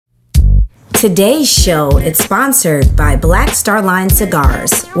Today's show is sponsored by Black Star Line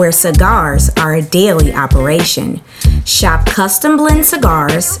Cigars, where cigars are a daily operation. Shop custom blend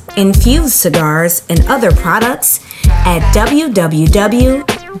cigars, infused cigars, and other products at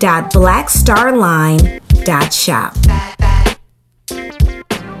www.blackstarline.shop.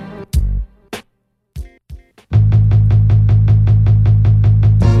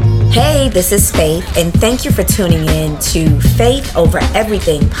 Hey, this is Faith, and thank you for tuning in to Faith Over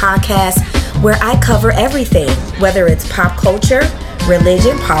Everything podcast, where I cover everything, whether it's pop culture,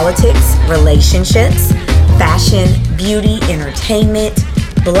 religion, politics, relationships, fashion, beauty, entertainment,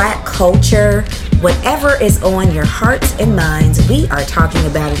 Black culture, whatever is on your hearts and minds, we are talking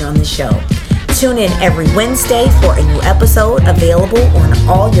about it on the show. Tune in every Wednesday for a new episode available on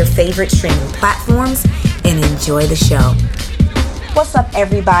all your favorite streaming platforms, and enjoy the show. What's up,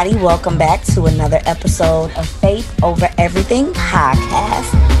 everybody? Welcome back to another episode of Faith Over Everything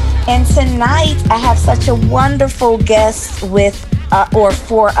podcast. And tonight, I have such a wonderful guest for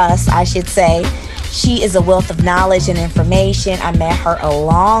us, I should say. She is a wealth of knowledge and information. I met her a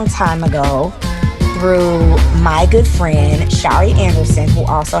long time ago through my good friend, Shari Anderson, who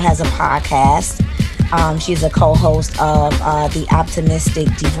also has a podcast. She's a co-host of The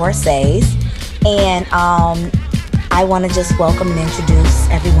Optimistic Divorcees. And I want to just welcome and introduce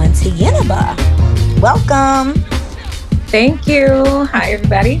everyone to Yenaba. Welcome. Thank you. Hi,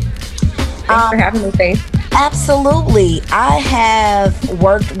 everybody. Thanks for having me, Faith. Absolutely. I have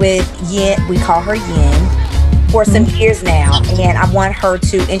worked with Yen, we call her Yen, for some years now. And I want her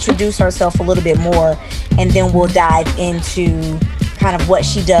to introduce herself a little bit more, and then we'll dive into kind of what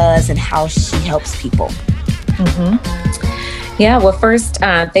she does and how she helps people. Yeah, well, first,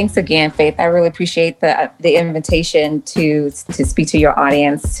 thanks again, Faith. I really appreciate the invitation to speak to your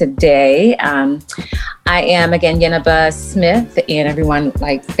audience today. I am, again, Yenaba Smith, and everyone,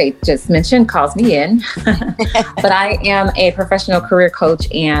 like Faith just mentioned, calls me Yen. But I am a professional career coach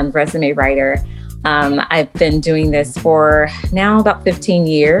and resume writer. I've been doing this for now about 15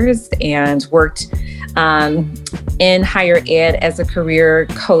 years and worked in higher ed as a career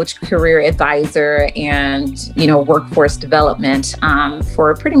coach, career advisor, and, workforce development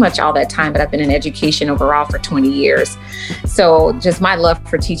for pretty much all that time. But I've been in education overall for 20 years. So just my love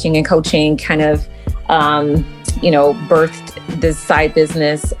for teaching and coaching kind of, birthed this side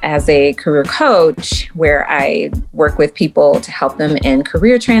business as a career coach, where I work with people to help them in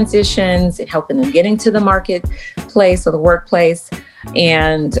career transitions and helping them get into the marketplace or the workplace,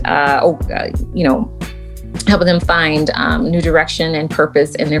 and helping them find new direction and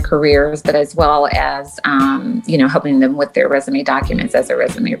purpose in their careers, but as well as, helping them with their resume documents as a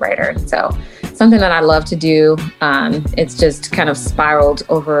resume writer. And so something that I love to do. It's just kind of spiraled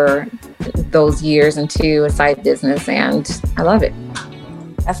over those years into a side business, and I love it.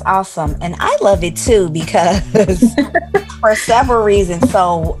 That's awesome. And I love it too, because for several reasons.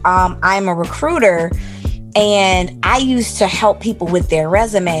 So I'm a recruiter, and I used to help people with their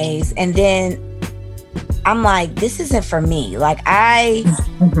resumes, and then I'm like, this isn't for me. Like, I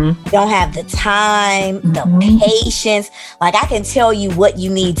don't have the time, the patience. Like, I can tell you what you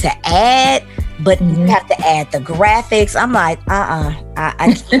need to add, but you have to add the graphics. I'm like,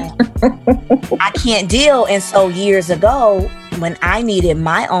 I can't. I can't deal. And so years ago, when I needed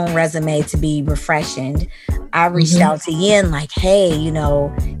my own resume to be refreshed, I reached out to Yen like, hey,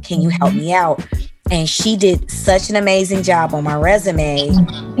 can you help me out? And she did such an amazing job on my resume.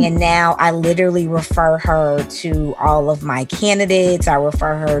 And now I literally refer her to all of my candidates. I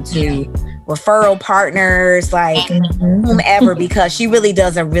refer her to referral partners, like whomever, because she really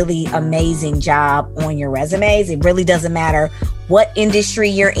does a really amazing job on your resumes. It really doesn't matter what industry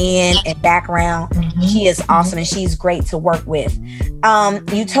you're in and background. She is awesome, and she's great to work with.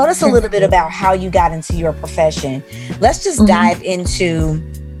 You told us a little bit about how you got into your profession. Let's just dive into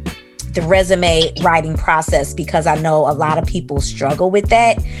the resume writing process, because I know a lot of people struggle with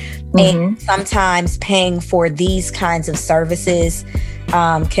that. And sometimes paying for these kinds of services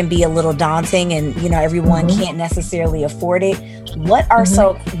can be a little daunting, and everyone can't necessarily afford it. What are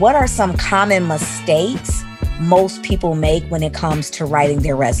some common mistakes most people make when it comes to writing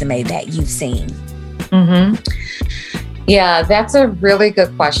their resume that you've seen? Yeah, that's a really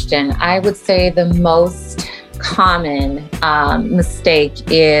good question. I would say the most common mistake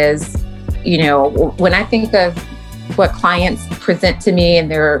is, when I think of what clients present to me in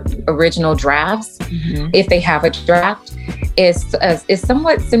their original drafts, if they have a draft, is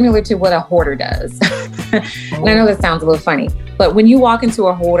somewhat similar to what a hoarder does. And I know that sounds a little funny, but when you walk into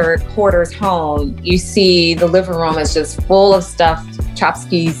a hoarder's home, you see the living room is just full of stuff,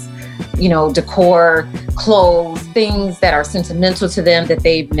 tchotchkes, decor, clothes, things that are sentimental to them that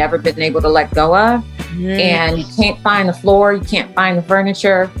they've never been able to let go of. And you can't find the floor, you can't find the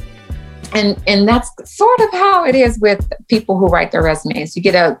furniture. And that's sort of how it is with people who write their resumes. You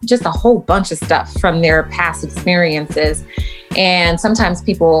get just a whole bunch of stuff from their past experiences. And sometimes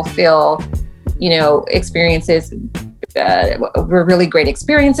people feel, experiences were really great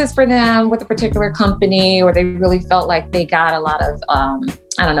experiences for them with a particular company, or they really felt like they got a lot of,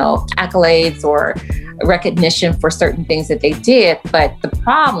 accolades or recognition for certain things that they did. But the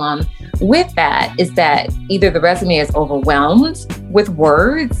problem with that is that either the resume is overwhelmed with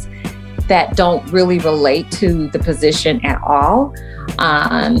words that don't really relate to the position at all.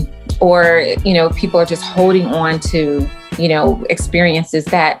 Or people are just holding on to, experiences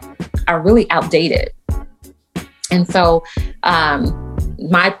that are really outdated. And so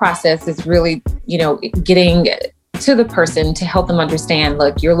my process is really, getting to the person to help them understand,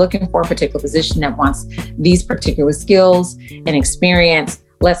 look, you're looking for a particular position that wants these particular skills and experience.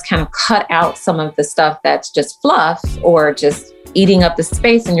 Let's kind of cut out some of the stuff that's just fluff or just eating up the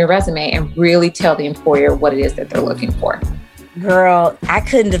space in your resume and really tell the employer what it is that they're looking for. Girl, I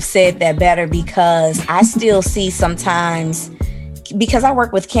couldn't have said that better, because I still see sometimes, because I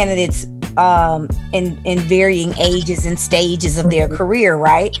work with candidates in varying ages and stages of their career,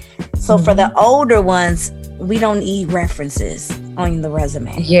 right? So for the older ones, we don't need references on the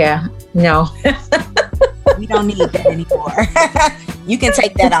resume. Yeah, no. We don't need that anymore. You can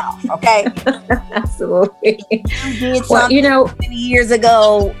take that off, okay? Absolutely. You did something 20 years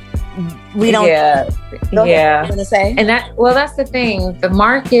ago. We don't. Yeah. Yeah. To say? And that's the thing. The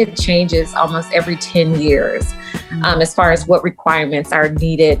market changes almost every 10 years as far as what requirements are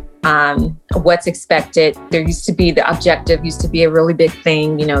needed, what's expected. There used to be the objective used to be a really big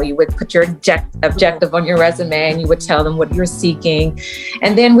thing. You would put your objective on your resume and you would tell them what you're seeking.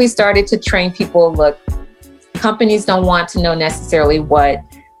 And then we started to train people, look, companies don't want to know necessarily what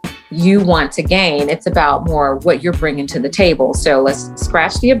you want to gain. It's about more what you're bringing to the table. So let's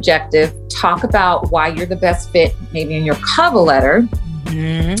scratch the objective, talk about why you're the best fit, maybe in your cover letter.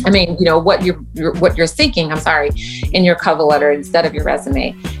 I mean, what you're seeking, in your cover letter instead of your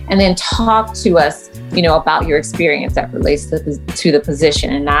resume. And then talk to us, about your experience that relates to the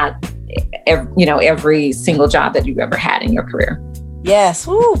position, and not, every single job that you've ever had in your career. Yes.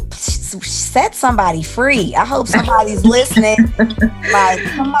 Woo. Set somebody free. I hope somebody's listening. Like,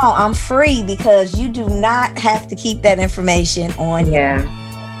 come on, I'm free, because you do not have to keep that information on you. Yeah.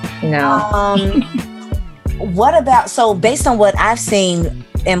 No. What about, so based on what I've seen,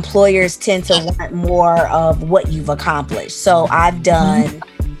 employers tend to want more of what you've accomplished. So I've done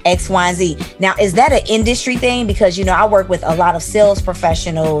X, Y, and Z. Now, is that an industry thing? Because, I work with a lot of sales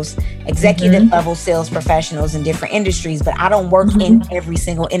professionals, executive level sales professionals in different industries, but I don't work in every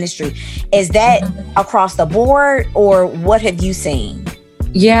single industry. Is that across the board, or what have you seen?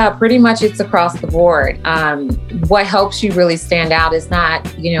 Yeah, pretty much it's across the board. What helps you really stand out is not,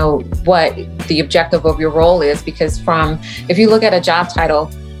 what the objective of your role is, because if you look at a job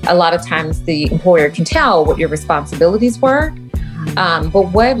title, a lot of times the employer can tell what your responsibilities were.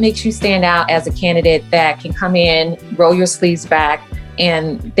 But what makes you stand out as a candidate that can come in, roll your sleeves back,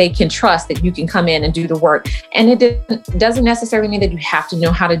 and they can trust that you can come in and do the work. And it doesn't necessarily mean that you have to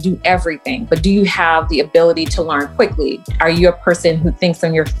know how to do everything, but do you have the ability to learn quickly? Are you a person who thinks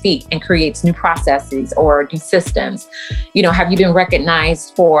on your feet and creates new processes or new systems? Have you been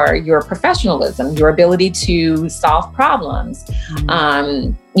recognized for your professionalism, your ability to solve problems?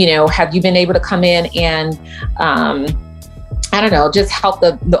 Have you been able to come in and, just help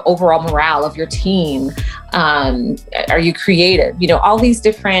the overall morale of your team? Are you creative? All these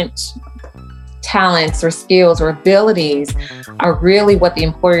different talents or skills or abilities are really what the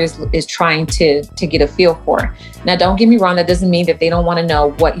employer is trying to get a feel for. Now, don't get me wrong. That doesn't mean that they don't want to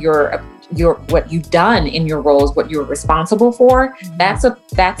know what what you've done in your roles, what you're responsible for. That's a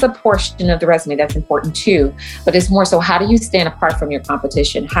portion of the resume that's important too. But it's more so, how do you stand apart from your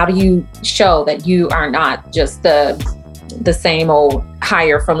competition? How do you show that you are not just the same old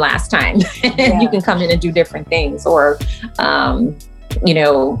hire from last time? You can come in and do different things, or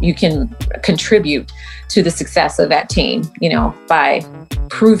you can contribute to the success of that team, by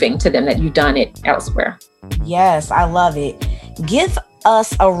proving to them that you've done it elsewhere. Yes, I love it. Give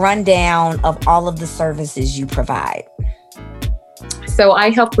us a rundown of all of the services you provide. So I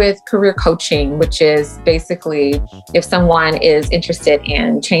help with career coaching, which is basically if someone is interested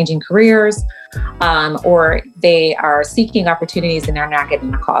in changing careers, or they are seeking opportunities and they're not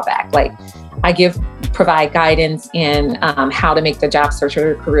getting a call back. Like, I provide guidance in how to make the job search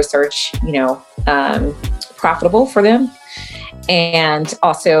or career search, profitable for them. And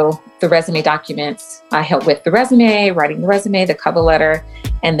also the resume documents. I help with the resume, writing the resume, the cover letter,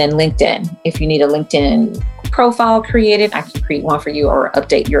 and then LinkedIn. If you need a LinkedIn profile created, I can create one for you or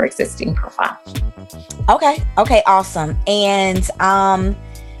update your existing profile. Okay, awesome. And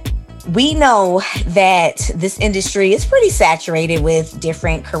we know that this industry is pretty saturated with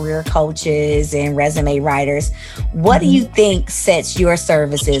different career coaches and resume writers. What do you think sets your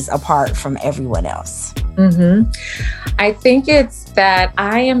services apart from everyone else? I think it's that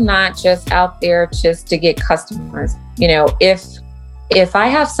I am not just out there just to get customers. You know, if I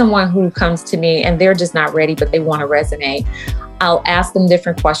have someone who comes to me and they're just not ready, but they want a resume, I'll ask them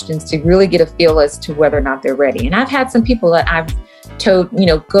different questions to really get a feel as to whether or not they're ready. And I've had some people that I've told, you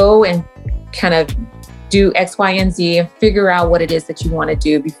know, go and kind of do X, Y, and Z and figure out what it is that you want to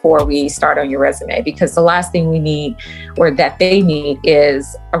do before we start on your resume. Because the last thing we need or that they need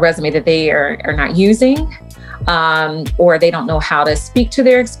is a resume that they are not using, or they don't know how to speak to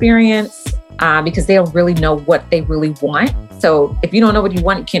their experience, because they don't really know what they really want. So if you don't know what you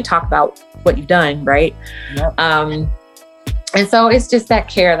want, you can't talk about what you've done, right? Yep. And so it's just that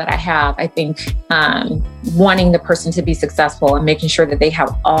care that I have, I think, wanting the person to be successful and making sure that they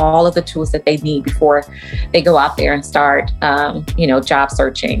have all of the tools that they need before they go out there and start, job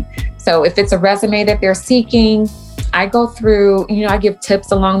searching. So if it's a resume that they're seeking, I go through, I give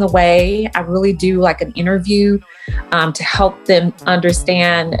tips along the way. I really do like an interview to help them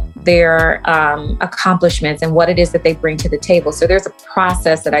understand their accomplishments and what it is that they bring to the table. So there's a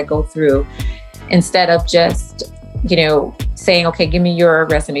process that I go through instead of just saying, okay, give me your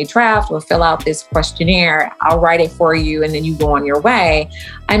resume draft or fill out this questionnaire. I'll write it for you and then you go on your way.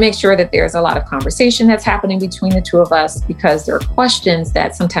 I make sure that there's a lot of conversation that's happening between the two of us, because there are questions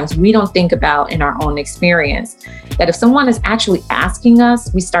that sometimes we don't think about in our own experience, that if someone is actually asking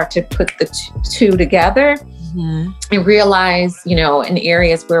us, we start to put the two together. Mm-hmm. And realize, in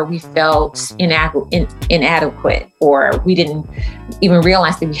areas where we felt inadequate, or we didn't even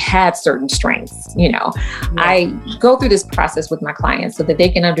realize that we had certain strengths. Yeah. I go through this process with my clients so that they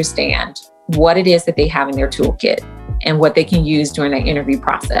can understand what it is that they have in their toolkit and what they can use during the interview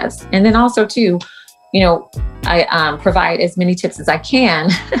process. And then also too, I provide as many tips as I can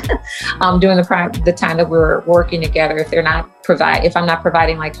during the time that we're working together. If I'm not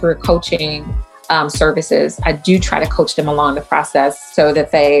providing like career coaching services, I do try to coach them along the process so that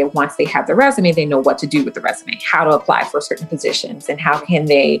once they have the resume, they know what to do with the resume, how to apply for certain positions, and how can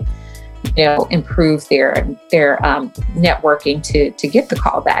they, improve their networking to get the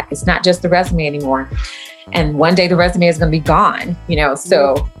call back. It's not just the resume anymore. And one day the resume is going to be gone,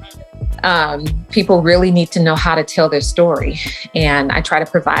 so people really need to know how to tell their story. And I try to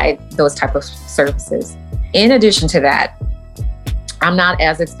provide those type of services. In addition to that, I'm not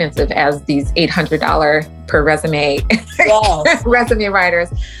as expensive as these $800 per resume resume writers,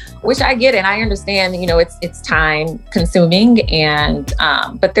 which I get and I understand. It's time consuming, and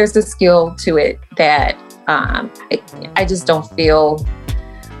but there's a skill to it that I just don't feel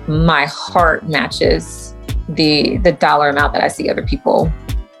my heart matches the dollar amount that I see other people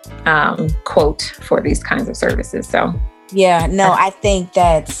quote for these kinds of services. So. Yeah, no, I think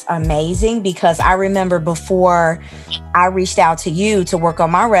that's amazing, because I remember before I reached out to you to work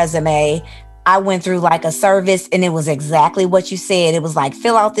on my resume, I went through like a service and it was exactly what you said. It was like,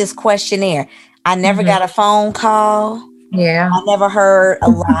 fill out this questionnaire. I never got a phone call. Yeah. I never heard a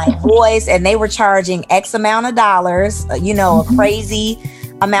live voice, and they were charging X amount of dollars, a crazy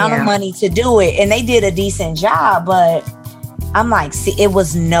amount of money to do it. And they did a decent job, but I'm like, see, it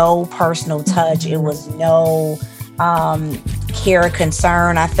was no personal touch. It was no care or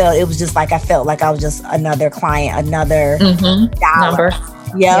concern. I felt like I was just another client, another dollar.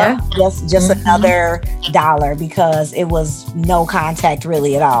 Just another dollar, because it was no contact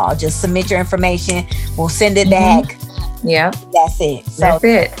really at all. Just submit your information, we'll send it back. Yeah, that's it. That's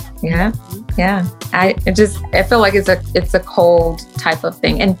it. Yeah. I feel like it's a cold type of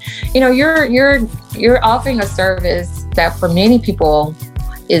thing, and you're offering a service that for many people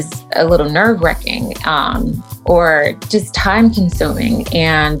is a little nerve-wracking, or just time consuming.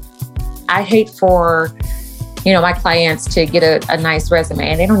 And I hate for, my clients to get a nice resume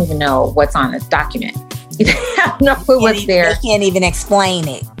and they don't even know what's on this document. They have no clue what's there. They can't even explain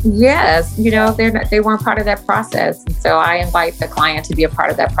it. Yes. They weren't part of that process. And so I invite the client to be a part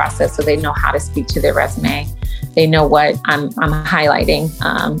of that process so they know how to speak to their resume. They know what I'm highlighting,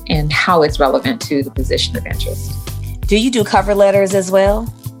 and how it's relevant to the position of interest. Do you do cover letters as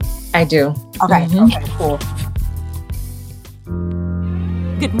well? I do. Okay. Okay, cool.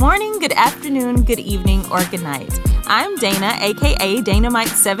 Good morning, good afternoon, good evening, or good night. I'm Dana, aka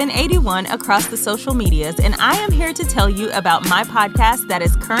Dynamite781 across the social medias, and I am here to tell you about my podcast that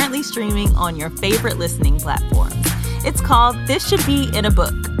is currently streaming on your favorite listening platforms. It's called This Should Be in a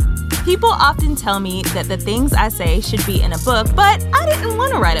Book. People often tell me that the things I say should be in a book, but I didn't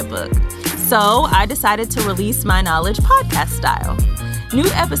want to write a book. So I decided to release my knowledge podcast style. New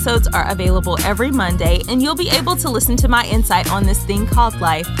episodes are available every Monday, and you'll be able to listen to my insight on this thing called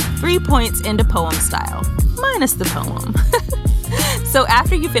life 3 points into poem style, minus the poem. So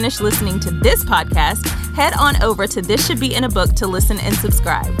after you finish listening to this podcast, head on over to This Should Be in a Book to listen and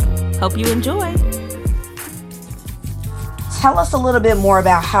subscribe. Hope you enjoy. Tell us a little bit more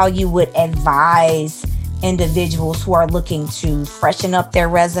about how you would advise individuals who are looking to freshen up their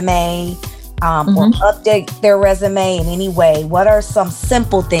resume, or update their resume in any way. What are some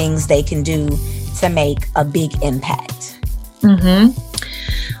simple things they can do to make a big impact?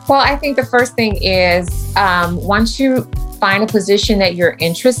 Well, I think the first thing is once you find a position that you're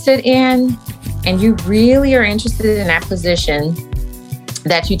interested in, and you really are interested in that position,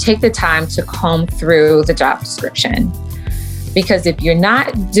 that you take the time to comb through the job description. Because if you're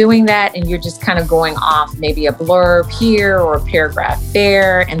not doing that and you're just kind of going off maybe a blurb here or a paragraph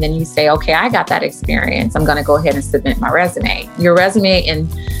there, and then you say, okay, I got that experience, I'm going to go ahead and submit my resume. Your resume, in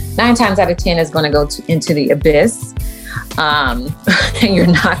 9 times out of 10, is going to go into the abyss. And you're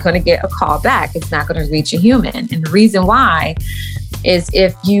not going to get a call back. It's not going to reach a human. And the reason why is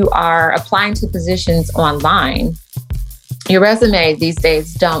if you are applying to positions online, your resume these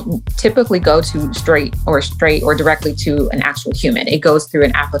days don't typically go to straight or directly to an actual human. It goes through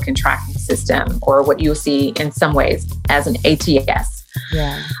an applicant tracking system, or what you'll see in some ways as an ATS.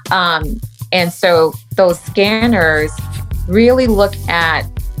 Yeah. And so those scanners really look at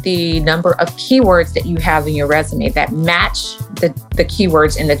the number of keywords that you have in your resume that match the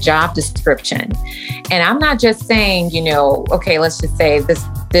keywords in the job description. And I'm not just saying, okay, let's just say this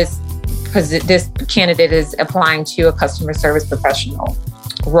candidate is applying to a customer service professional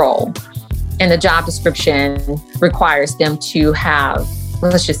role, and the job description requires them to have,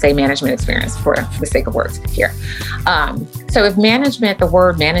 let's just say, management experience for the sake of words here. So if the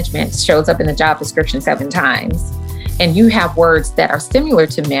word management shows up in the job description 7 times, and you have words that are similar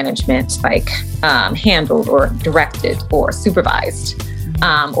to management, like handled or directed or supervised,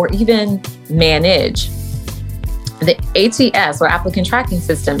 or even manage, the ATS, or applicant tracking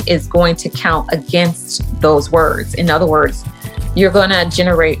system, is going to count against those words. In other words, you're going to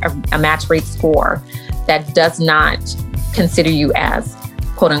generate a match rate score that does not consider you as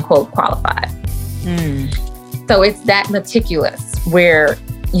quote unquote qualified. So it's that meticulous, where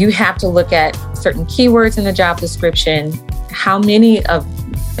you have to look at certain keywords in the job description, how many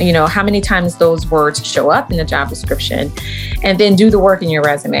times those words show up in the job description, and then do the work in your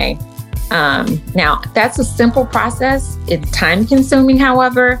resume. Now, that's a simple process. It's time consuming,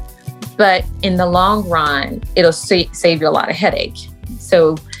 however, but in the long run, it'll save you a lot of headache.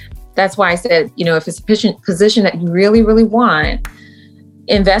 So that's why I said, if it's a position that you really, really want,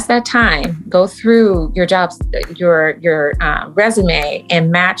 invest that time, go through your resume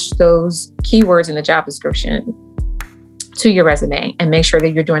and match those keywords in the job description to your resume, and make sure that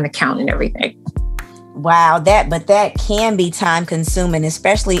you're doing the count and everything. Wow, that can be time consuming,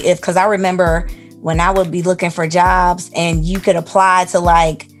 especially because I remember when I would be looking for jobs and you could apply to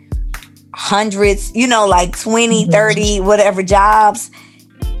like hundreds, like 20, 30, whatever jobs.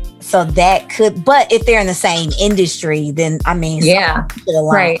 So that but if they're in the same industry, then yeah,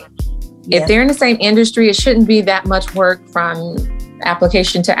 right. Yeah. If they're in the same industry, it shouldn't be that much work from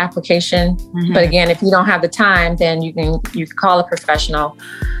application to application. But again, if you don't have the time, then you can call a professional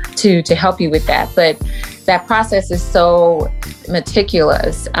to help you with that. But that process is so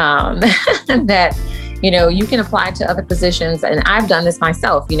meticulous that you can apply to other positions. And I've done this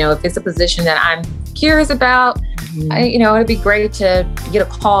myself. If it's a position that I'm curious about, it'd be great to get a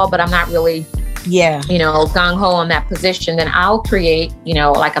call, but I'm not really gung-ho on that position. Then I'll create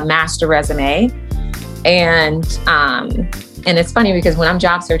like a master resume. And it's funny because when I'm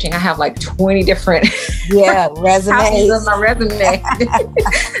job searching, I have like 20 different resumes of my resume,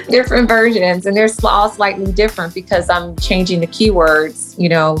 different versions, and they're all slightly different because I'm changing the keywords,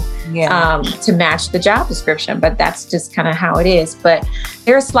 to match the job description. But that's just kind of how it is. But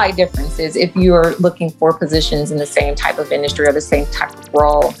there are slight differences if you're looking for positions in the same type of industry or the same type of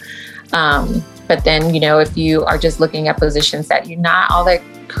role. But then, if you are just looking at positions that you're not all that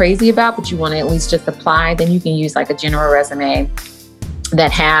crazy about, but you want to at least just apply, then you can use like a general resume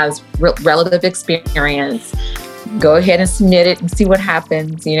that has relative experience. Go ahead and submit it and see what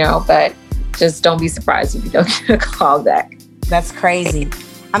happens, but just don't be surprised if you don't get a call back. That's crazy.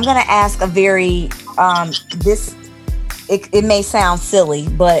 I'm going to ask a very, it may sound silly,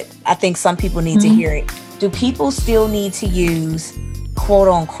 but I think some people need to hear it. Do people still need to use quote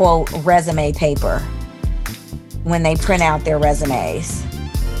unquote resume paper when they print out their resumes?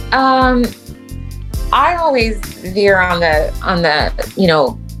 I always veer on the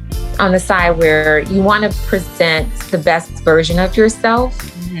side where you want to present the best version of yourself.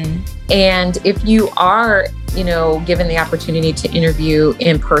 And if you are, given the opportunity to interview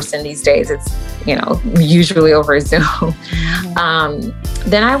in person these days, it's, usually over Zoom,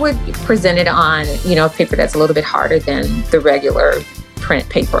 then I would present it on, paper that's a little bit harder than the regular print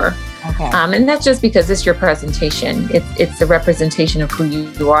paper. Okay. And that's just because it's your presentation. It's a representation of who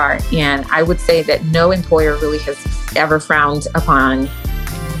you are. And I would say that no employer really has ever frowned upon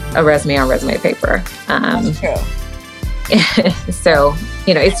a resume on resume paper. That's true. So,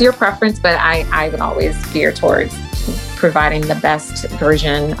 it's your preference, but I would always veer towards providing the best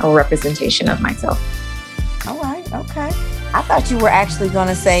version or representation of myself. All right. Okay. I thought you were actually going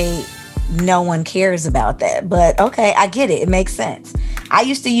to say no one cares about that, but okay, I get it. It makes sense. I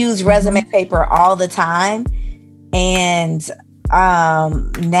used to use resume paper all the time, and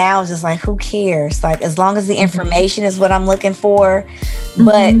now it's just like, who cares? Like, as long as the information is what I'm looking for.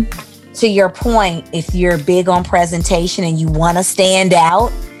 But to your point, if you're big on presentation and you want to stand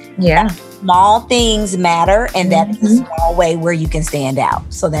out, small things matter, and that is a small way where you can stand out.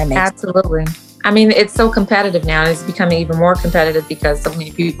 So that makes absolutely sense. I mean, it's so competitive now, and it's becoming even more competitive because so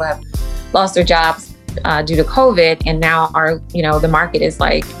many people have lost their jobs due to COVID, and now the market is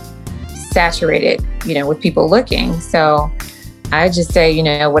like saturated, with people looking. So I just say,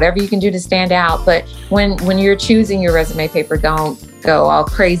 whatever you can do to stand out. But when you're choosing your resume paper, don't go all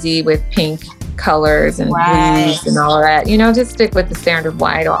crazy with pink colors and blues and all of that. Just stick with the standard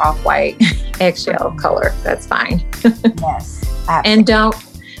white or off-white eggshell color. That's fine. Yes. Absolutely. And don't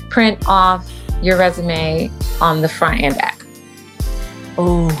print off your resume on the front and back.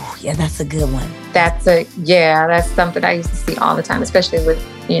 Oh, yeah, that's a good one. That's something I used to see all the time, especially with,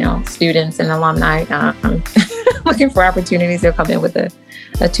 students and alumni looking for opportunities. They'll come in with a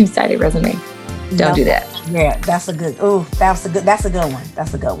two-sided resume. Don't do that. Yeah, that's a good one. That's a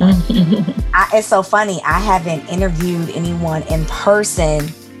good one. It's so funny. I haven't interviewed anyone in person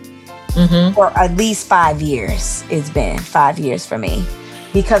for at least 5 years. It's been 5 years for me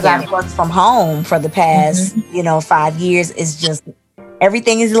because I've worked from home for the past, 5 years. It's just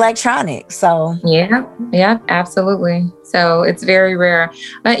everything is electronic. So yeah, absolutely. So it's very rare.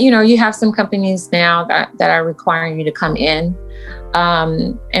 But you have some companies now that are requiring you to come in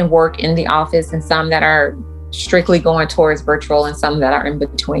and work in the office, and some that are strictly going towards virtual, and some that are in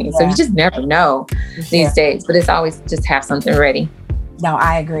between. Yeah. So you just never know these days, but it's always just have something ready. No,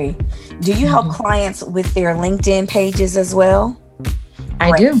 I agree. Do you help clients with their LinkedIn pages as well?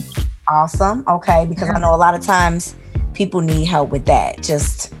 I do. Awesome. Okay. Because I know a lot of times people need help with that.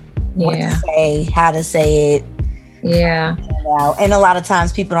 Just what to say, how to say it. Yeah. And a lot of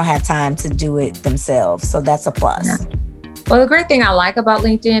times people don't have time to do it themselves. So that's a plus. Yeah. Well, the great thing I like about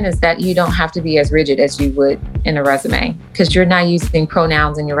LinkedIn is that you don't have to be as rigid as you would in a resume, because you're not using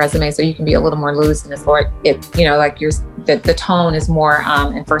pronouns in your resume. So you can be a little more loose in this, or the tone is more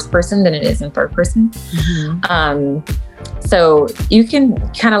in first person than it is in third person. So you can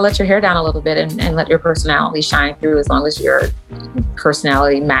kind of let your hair down a little bit and let your personality shine through, as long as your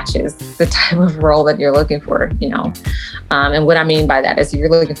personality matches the type of role that you're looking for, And what I mean by that is, if you're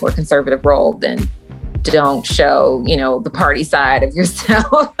looking for a conservative role, then don't show, the party side of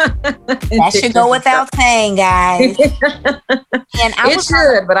yourself. That should go without saying, guys. And it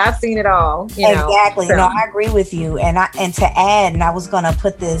should, but I've seen it all. Exactly. So. No, I agree with you. And to add, and I was going to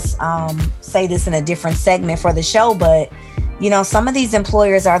put this, say this in a different segment for the show, but some of these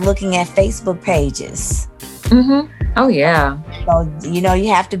employers are looking at Facebook pages. Oh yeah. So you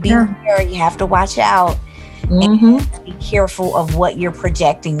have to be aware. You have to watch out. And be careful of what you're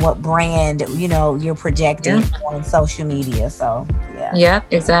projecting, what brand, you're projecting on social media. So, yeah,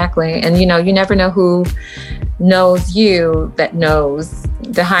 exactly. And, you never know who knows you that knows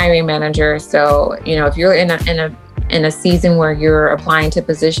the hiring manager. So, if you're in a season where you're applying to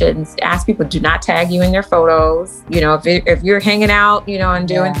positions, ask people, do not tag you in their photos. If you're hanging out, and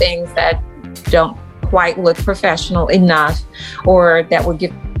doing things that don't quite look professional enough, or that would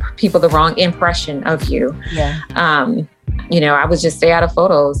give people the wrong impression of you. I would just stay out of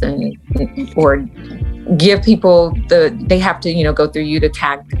photos or give people they have to, go through you to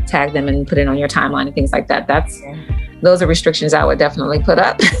tag them and put it on your timeline and things like that. Those are restrictions I would definitely put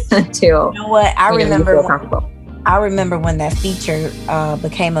up until, I remember when that feature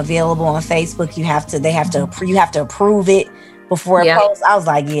became available on Facebook. You have to approve it before it posts. I was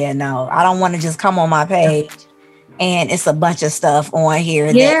like, yeah, no, I don't want to just come on my page and it's a bunch of stuff on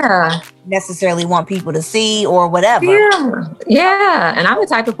here that I necessarily want people to see or whatever. Yeah. And I'm the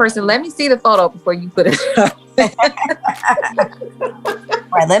type of person, let me see the photo before you put it up.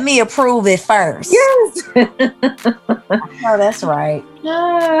 Right, let me approve it first. Yes. Oh, that's right.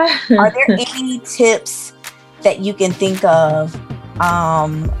 Are there any tips that you can think of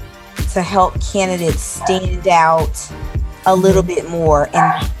to help candidates stand out a little bit more in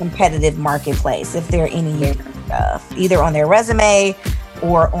the competitive marketplace, if there are any you can think of, either on their resume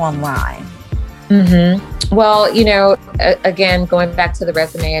or online? Well, again, going back to the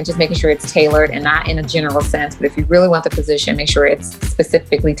resume and just making sure it's tailored and not in a general sense, but if you really want the position, make sure it's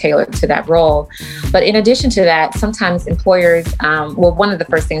specifically tailored to that role. But in addition to that, sometimes employers, one of the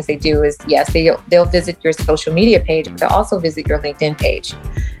first things they do is, yes, they'll visit your social media page, but they'll also visit your LinkedIn page.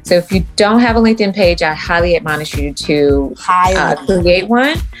 So if you don't have a LinkedIn page, I highly admonish you to create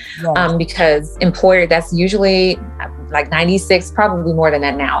one, because employer, that's usually like 96, probably more than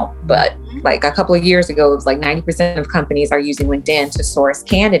that now. But like a couple of years ago, it was like 90% of companies are using LinkedIn to source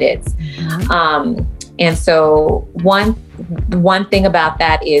candidates. And so one thing about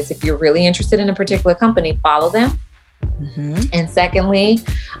that is if you're really interested in a particular company, follow them. And secondly,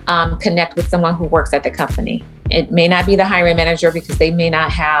 connect with someone who works at the company. It may not be the hiring manager because they may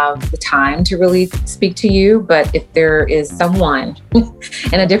not have the time to really speak to you, but if there is someone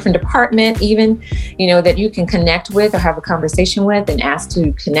in a different department, even, that you can connect with or have a conversation with and ask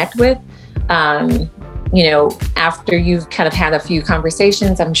to connect with, after you've kind of had a few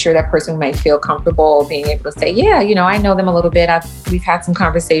conversations, I'm sure that person might feel comfortable being able to say, yeah, I know them a little bit. We've had some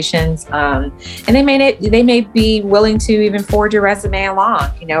conversations, and they may be willing to even forward your resume along.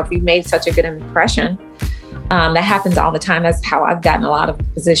 If you've made such a good impression, that happens all the time. That's how I've gotten a lot of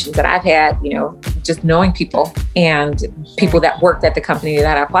positions that I've had, just knowing people and people that worked at the company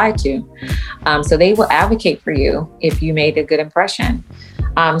that I applied to. So they will advocate for you if you made a good impression.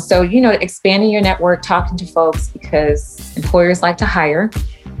 So, expanding your network, talking to folks, because employers like to hire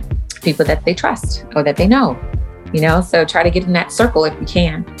people that they trust or that they know, so try to get in that circle if you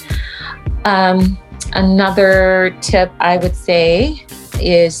can. Another tip I would say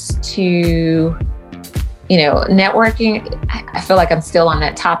is to, networking. I feel like I'm still on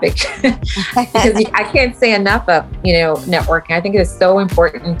that topic because I can't say enough of, networking. I think it is so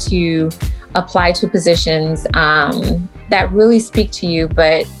important to apply to positions that really speak to you,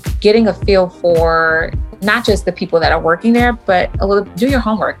 but getting a feel for not just the people that are working there, but do your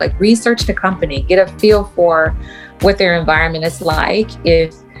homework, like research the company, get a feel for what their environment is like,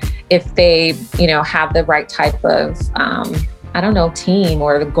 if they, have the right type of, team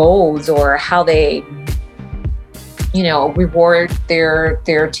or the goals, or how they, reward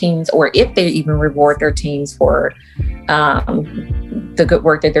their teams, or if they even reward their teams for the good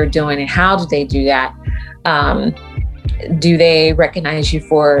work that they're doing, and how do they do that? Do they recognize you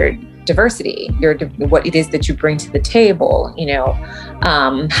for diversity, what it is that you bring to the table?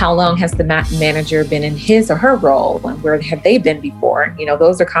 How long has the manager been in his or her role, and where have they been before?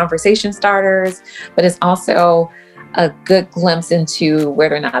 Those are conversation starters, but it's also a good glimpse into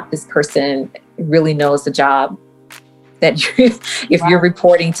whether or not this person really knows the job that if you're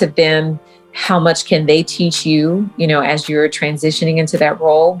reporting to them, how much can they teach you, as you're transitioning into that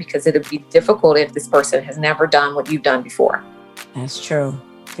role? Because it'll be difficult if this person has never done what you've done before. That's true.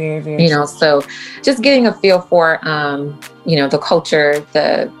 Very, very true. So just getting a feel for, the culture,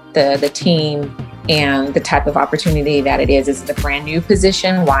 the team, and the type of opportunity that it is. Is it a brand new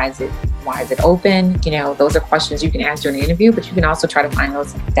position? Why is it open? Those are questions you can ask during an interview, but you can also try to find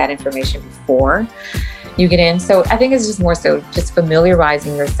that information before you get in. So I think it's just more so just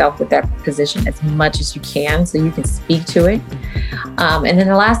familiarizing yourself with that position as much as you can so you can speak to it. And then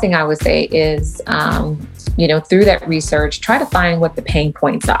the last thing I would say is, through that research, try to find what the pain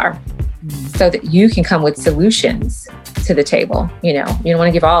points are so that you can come with solutions to the table. You don't want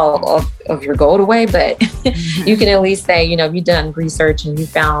to give all of your gold away, but you can at least say, you've done research and you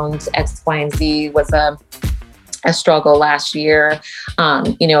found X, Y, and Z was a struggle last year.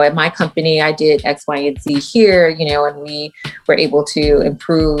 At my company, I did X, Y, and Z here, and we were able to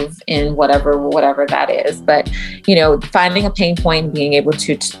improve in whatever that is. But, finding a pain point, being able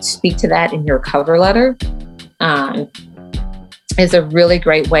to speak to that in your cover letter is a really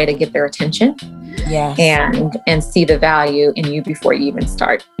great way to get their attention. Yes. And see the value in you before you even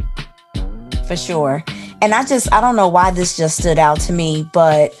start. For sure. And I don't know why this just stood out to me,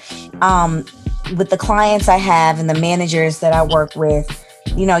 but with the clients I have and the managers that I work with,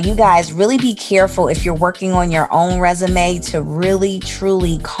 you guys really be careful if you're working on your own resume to really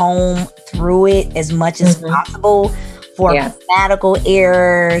truly comb through it as much as possible for grammatical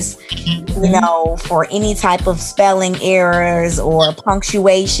errors, you know, for any type of spelling errors or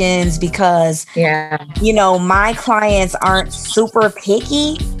punctuations, because, you know, my clients aren't super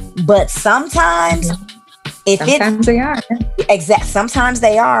picky, but sometimes they are. Sometimes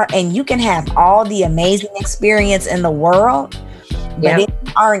they are. And you can have all the amazing experience in the world, but if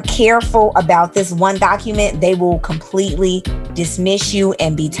you aren't careful about this one document, they will completely dismiss you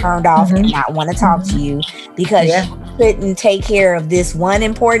and be turned off and not want to talk to you because you couldn't take care of this one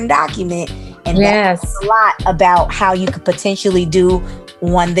important document. And that's a lot about how you could potentially do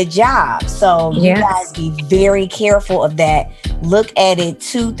on the job. So you guys be very careful of that. Look at it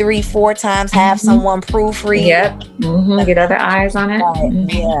 2, 3, 4 times. Have someone proofread. Get other eyes on it.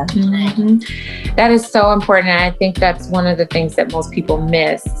 That is so important. And I think that's one of the things that most people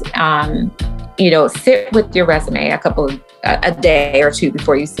miss. You know, sit with your resume a day or two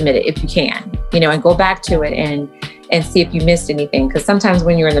before you submit it, if you can, you know, and go back to it and see if you missed anything. Because sometimes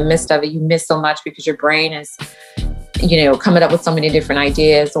when you're in the midst of it, you miss so much because your brain is, you know, coming up with so many different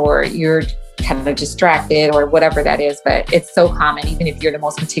ideas, or you're kind of distracted or whatever that is. But it's so common, even if you're the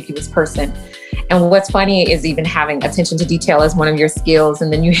most meticulous person. And what's funny is even having attention to detail is one of your skills.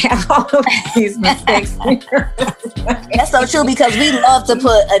 And then you have all of these mistakes. That's so true, because we love to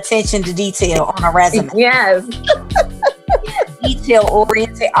put attention to detail on a resume. Yes. Detail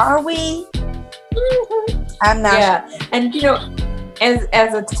oriented. Are we? I'm not. Yeah. And, you know,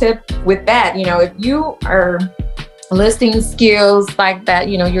 as a tip with that, you know, if you are listing skills like that,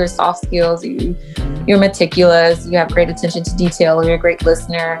 you know, your soft skills, you're meticulous, you have great attention to detail, or you're a great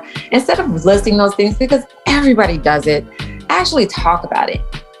listener, instead of listing those things, because everybody does it, actually talk about it.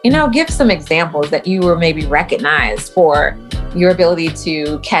 You know, give some examples that you were maybe recognized for your ability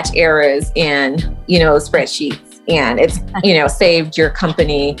to catch errors in, you know, spreadsheets. And it's, you know, saved your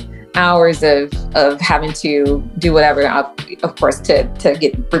company hours of having to do whatever, of course, to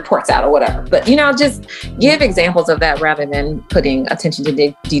get reports out or whatever. But, you know, just give examples of that rather than putting attention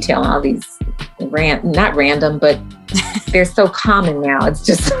to detail on all these not random, but they're so common now. It's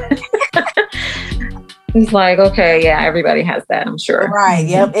just, it's like, okay, yeah, everybody has that, I'm sure. Right.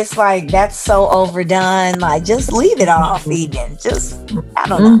 Yep. It's like, that's so overdone. Like, just leave it off even. Just, I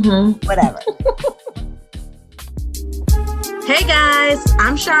don't know, whatever. Hey guys,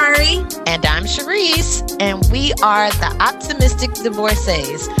 I'm Shari. And I'm Sharice. And we are the Optimistic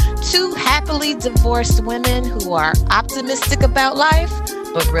Divorcees, 2 happily divorced women who are optimistic about life,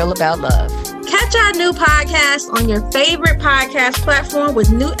 but real about love. Catch our new podcast on your favorite podcast platform,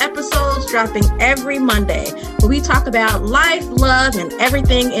 with new episodes dropping every Monday, where we talk about life, love, and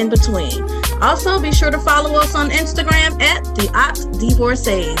everything in between. Also, be sure to follow us on Instagram at The Opt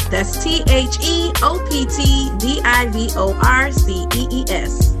Divorcees. That's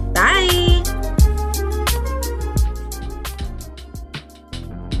TheOptDivorcees. Bye.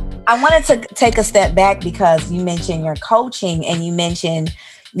 I wanted to take a step back because you mentioned your coaching, and you mentioned,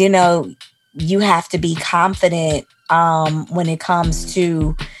 you know, you have to be confident when it comes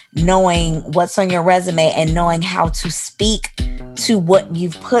to knowing what's on your resume and knowing how to speak to what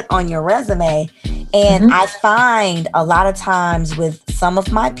you've put on your resume. And I find a lot of times with some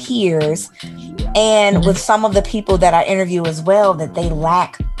of my peers and with some of the people that I interview as well, that they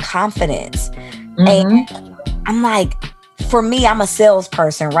lack confidence. And I'm like, for me, I'm a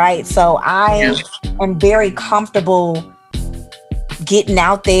salesperson, right? So I am very comfortable getting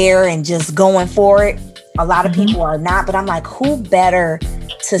out there and just going for it. A lot of people are not, but I'm like, who better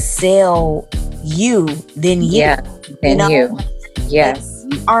to sell you than you? Yeah, than you. Yes.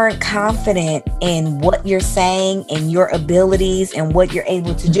 If you aren't confident in what you're saying and your abilities and what you're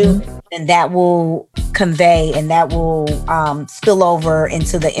able to do, then that will convey and that will spill over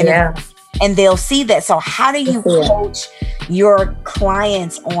into the interview. And they'll see that. So how do you coach your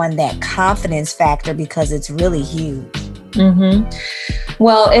clients on that confidence factor? Because it's really huge.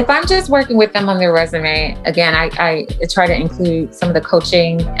 Well, if I'm just working with them on their resume, again, I try to include some of the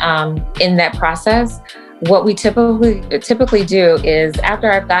coaching in that process. What we typically do is, after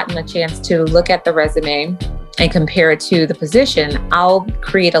I've gotten a chance to look at the resume and compare it to the position, I'll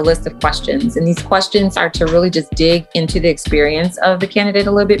create a list of questions. And these questions are to really just dig into the experience of the candidate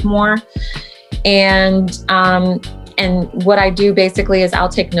a little bit more. And what I do basically is I'll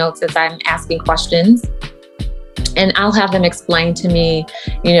take notes as I'm asking questions. And I'll have them explain to me,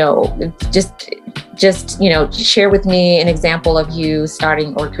 you know, just, you know, share with me an example of you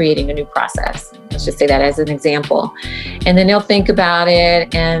starting or creating a new process. Let's just say that as an example. And then they'll think about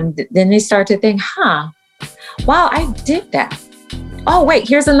it. And then they start to think, wow, I did that. Oh, wait,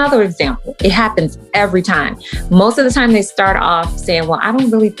 here's another example. It happens every time. Most of the time they start off saying, well, I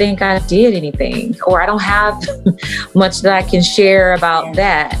don't really think I did anything, or I don't have much that I can share about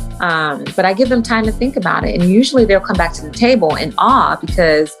that. But I give them time to think about it. And usually they'll come back to the table in awe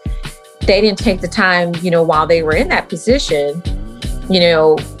because they didn't take the time, while they were in that position,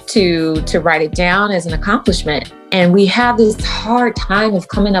 to write it down as an accomplishment. And we have this hard time of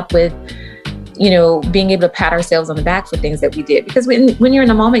coming up with, being able to pat ourselves on the back for things that we did. Because when you're in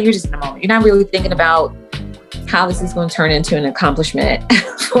the moment, you're just in the moment. You're not really thinking about how this is going to turn into an accomplishment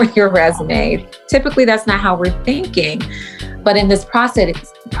for your resume. Typically, that's not how we're thinking. But in this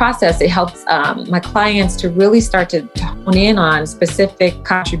process, it helps my clients to really start to hone in on specific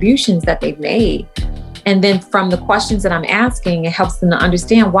contributions that they've made. And then from the questions that I'm asking, it helps them to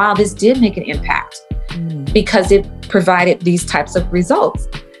understand, wow, this did make an impact because it provided these types of results.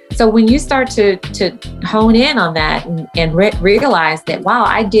 So when you start to hone in on that and realize that, wow,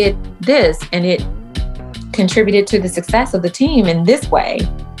 I did this and it contributed to the success of the team in this way,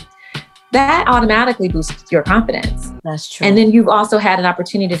 that automatically boosts your confidence. That's true. And then you've also had an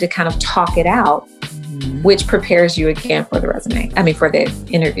opportunity to kind of talk it out, which prepares you again for the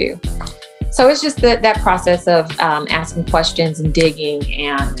interview. So it's just that process of asking questions and digging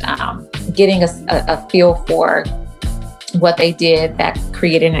and getting a feel for what they did that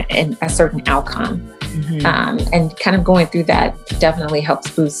created a certain outcome. And kind of going through that definitely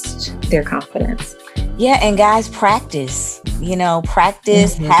helps boost their confidence. Yeah. And guys, practice,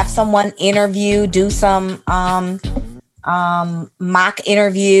 have someone interview, do some mock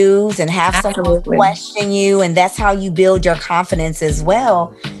interviews and have someone question you. And that's how you build your confidence as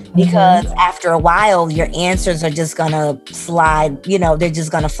well. Because after a while, your answers are just going to slide, they're just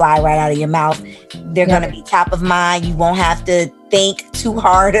going to fly right out of your mouth. They're going to be top of mind. You won't have to think too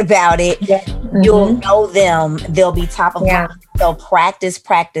hard about it. You'll know them. They'll be top of mind. So practice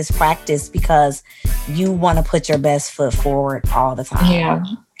because you want to put your best foot forward all the time. Yeah.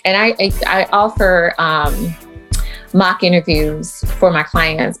 And I offer mock interviews for my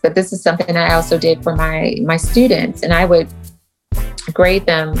clients, but this is something I also did for my students. And I would grade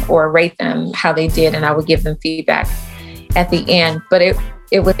them or rate them how they did, and I would give them feedback at the end. But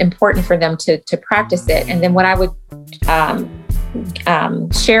it was important for them to practice it. And then what I would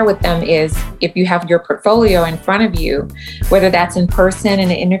share with them is, if you have your portfolio in front of you, whether that's in person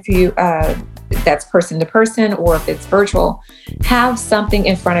in an interview, that's person to person, or if it's virtual, have something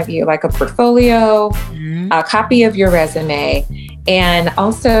in front of you, like a portfolio, a copy of your resume, and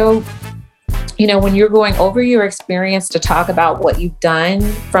also, when you're going over your experience to talk about what you've done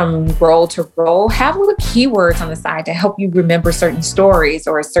from role to role, have little keywords on the side to help you remember certain stories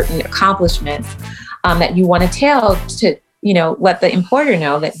or certain accomplishments that you want to tell to, let the employer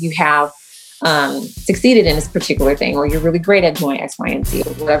know that you have succeeded in this particular thing, or you're really great at doing X, Y, and Z,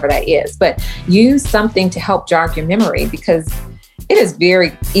 or whatever that is. But use something to help jog your memory, because it is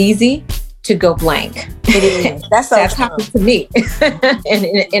very easy to go blank. It is. That's happened to me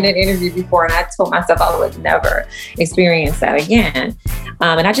in an interview before, and I told myself I would never experience that again.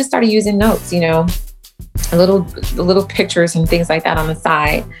 And I just started using notes, little pictures and things like that on the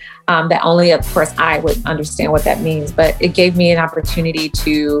side. That only, of course, I would understand what that means. But it gave me an opportunity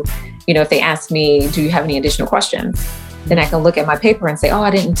to, if they ask me, do you have any additional questions? Then I can look at my paper and say, oh,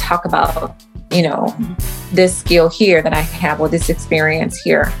 I didn't talk about, this skill here that I have, or this experience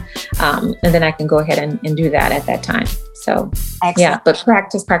here. And then I can go ahead and do that at that time. So, excellent. But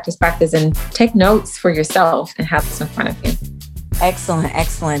practice, and take notes for yourself and have this in front of you.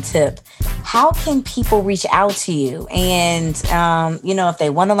 Excellent tip. How can people reach out to you? And, if they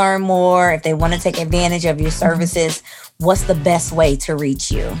want to learn more, if they want to take advantage of your services, what's the best way to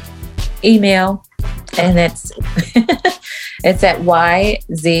reach you? Email. And it's at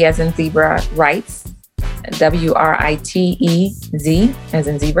YZ as in zebra writes, WRITEZ as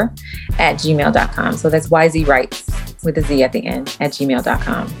in zebra at gmail.com. So that's YZ writes with a Z at the end at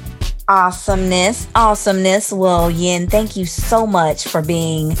gmail.com. Awesomeness. Well, Yin, thank you so much for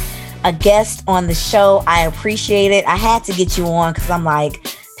being a guest on the show. I appreciate it. I had to get you on because I'm like,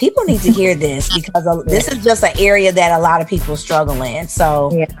 people need to hear this, because this is just an area that a lot of people struggle in.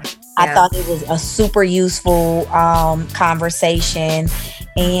 So I thought it was a super useful conversation.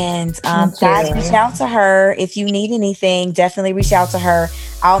 And guys, reach out to her. If you need anything, definitely reach out to her.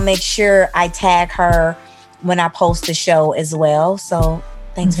 I'll make sure I tag her when I post the show as well. So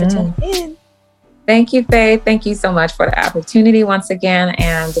thanks for tuning in. Thank you, Faith. Thank you so much for the opportunity once again.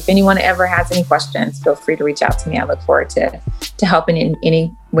 And if anyone ever has any questions, feel free to reach out to me. I look forward to helping in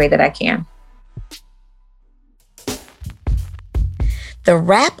any way that I can. The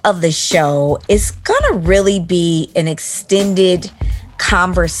wrap of the show is going to really be an extended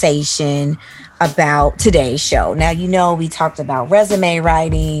conversation about today's show. Now, we talked about resume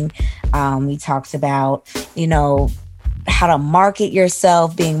writing. We talked about, how to market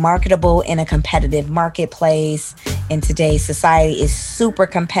yourself, being marketable in a competitive marketplace. In today's society is super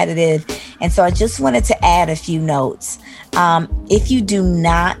competitive. And so I just wanted to add a few notes. If you do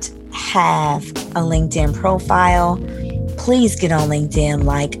not have a LinkedIn profile, please get on LinkedIn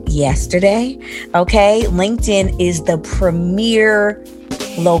like yesterday. Okay. LinkedIn is the premier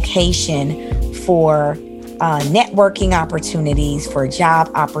location for networking opportunities, for job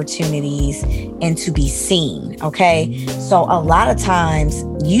opportunities, and to be seen. Okay. So a lot of times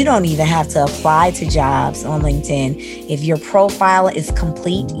you don't even have to apply to jobs on LinkedIn. If your profile is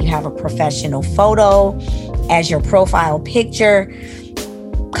complete, you have a professional photo as your profile picture,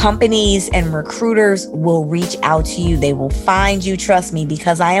 companies and recruiters will reach out to you. They will find you. Trust me,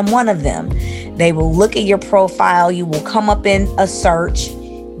 because I am one of them. They will look at your profile. You will come up in a search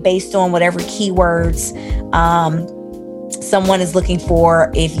based on whatever keywords someone is looking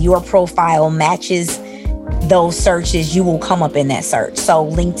for. If your profile matches those searches, you will come up in that search. So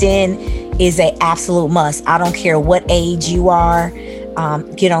LinkedIn is an absolute must. I don't care what age you are.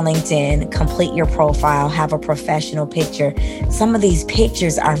 Get on LinkedIn, complete your profile, have a professional picture. Some of these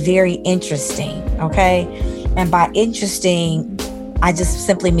pictures are very interesting, okay? And by interesting, I just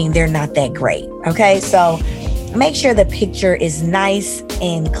simply mean they're not that great, okay? So make sure the picture is nice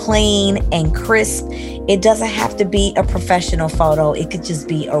and clean and crisp. It doesn't have to be a professional photo. It could just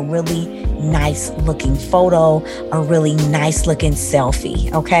be a really nice looking photo, a really nice looking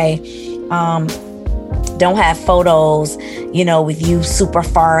selfie, okay? Don't have photos, with you super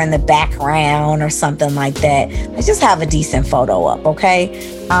far in the background or something like that. Let's just have a decent photo up, okay?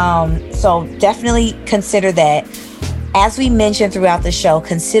 So definitely consider that. As we mentioned throughout the show,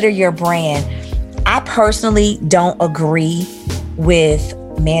 consider your brand. I personally don't agree with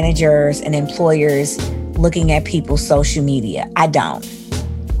managers and employers looking at people's social media. I don't.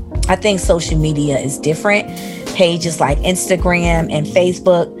 I think social media is different. Pages like Instagram and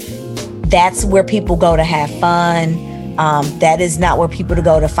Facebook, that's where people go to have fun. That is not where people to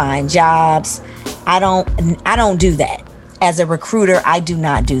go to find jobs. I don't do that. As a recruiter, I do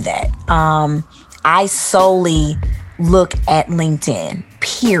not do that. I solely look at LinkedIn,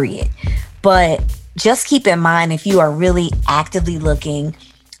 period. But just keep in mind, if you are really actively looking,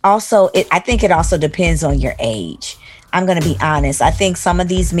 I think it also depends on your age. I'm going to be honest. I think some of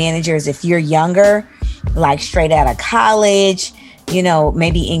these managers, if you're younger, like straight out of college,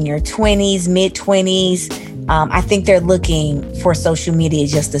 maybe in your 20s, mid 20s, I think they're looking for social media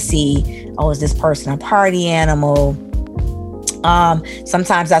just to see, is this person a party animal?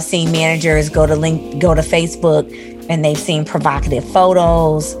 Sometimes I've seen managers go to Facebook and they've seen provocative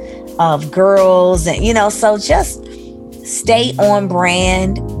photos of girls, and so just stay on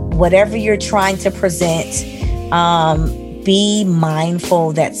brand. Whatever you're trying to present, be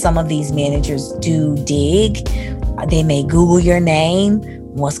mindful that some of these managers do dig. They may Google your name.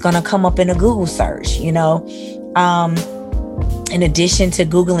 What's going to come up in a Google search, In addition to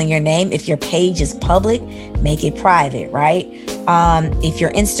Googling your name, if your page is public, make it private, right? If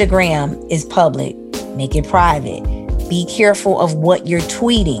your Instagram is public, make it private. Be careful of what you're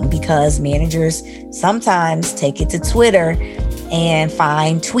tweeting, because managers sometimes take it to Twitter and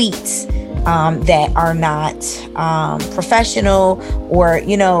find tweets that are not professional, or,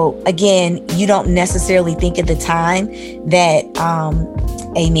 again, you don't necessarily think at the time that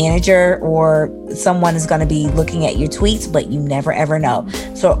a manager or someone is going to be looking at your tweets, but you never ever know.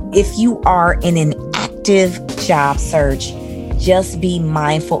 So if you are in an active job search, just be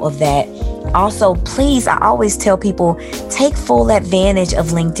mindful of that. Also, please, I always tell people, take full advantage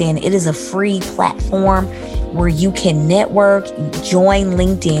of LinkedIn. It is a free platform where you can network, join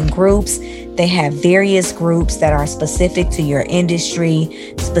LinkedIn groups. They have various groups that are specific to your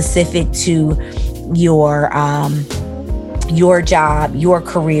industry, specific to your job, your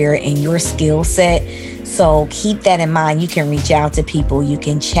career, and your skill set. So keep that in mind. You can reach out to people. You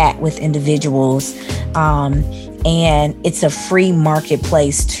can chat with individuals. And it's a free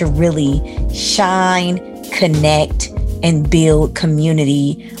marketplace to really shine, connect, and build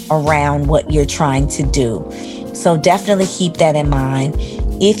community around what you're trying to do. So definitely keep that in mind.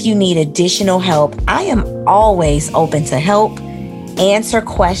 If you need additional help, I am always open to help, answer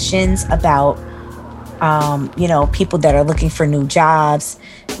questions about, people that are looking for new jobs,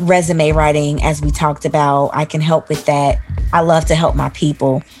 resume writing, as we talked about. I can help with that. I love to help my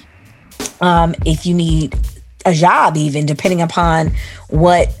people. If you need a job, even depending upon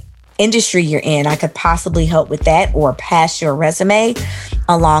what industry you're in, I could possibly help with that or pass your resume.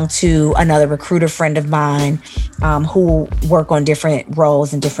 along to another recruiter friend of mine who work on different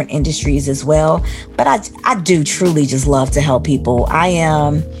roles in different industries as well. But I do truly just love to help people. I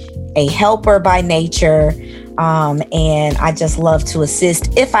am a helper by nature. And I just love to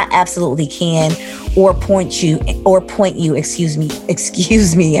assist if I absolutely can, or point you, excuse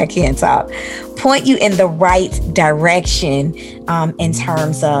me, I can't talk. Point you in the right direction in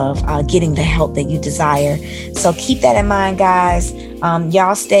terms of getting the help that you desire. So keep that in mind, guys.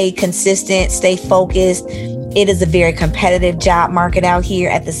 Y'all stay consistent, stay focused. It is a very competitive job market out here.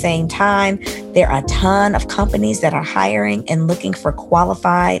 At the same time, there are a ton of companies that are hiring and looking for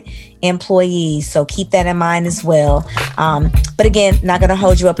qualified employees. So keep that in mind as well. But again, not going to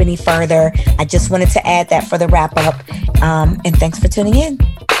hold you up any further. I just wanted to add that for the wrap up. And thanks for tuning in.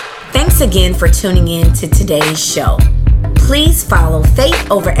 Thanks again for tuning in to today's show. Please follow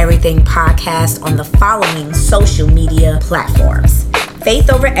Faith Over Everything podcast on the following social media platforms: Faith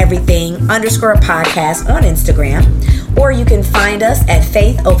Over Everything _podcast on Instagram, or you can find us at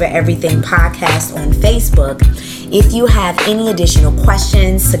Faith Over Everything Podcast on Facebook. If you have any additional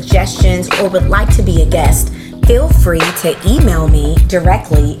questions, suggestions, or would like to be a guest, feel free to email me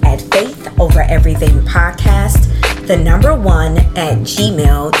directly at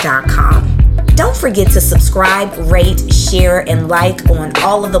faithovereverythingpodcast1@gmail.com. Don't forget to subscribe, rate, share, and like on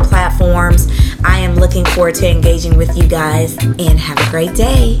all of the platforms. I am looking forward to engaging with you guys, and have a great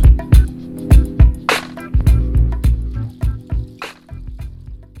day.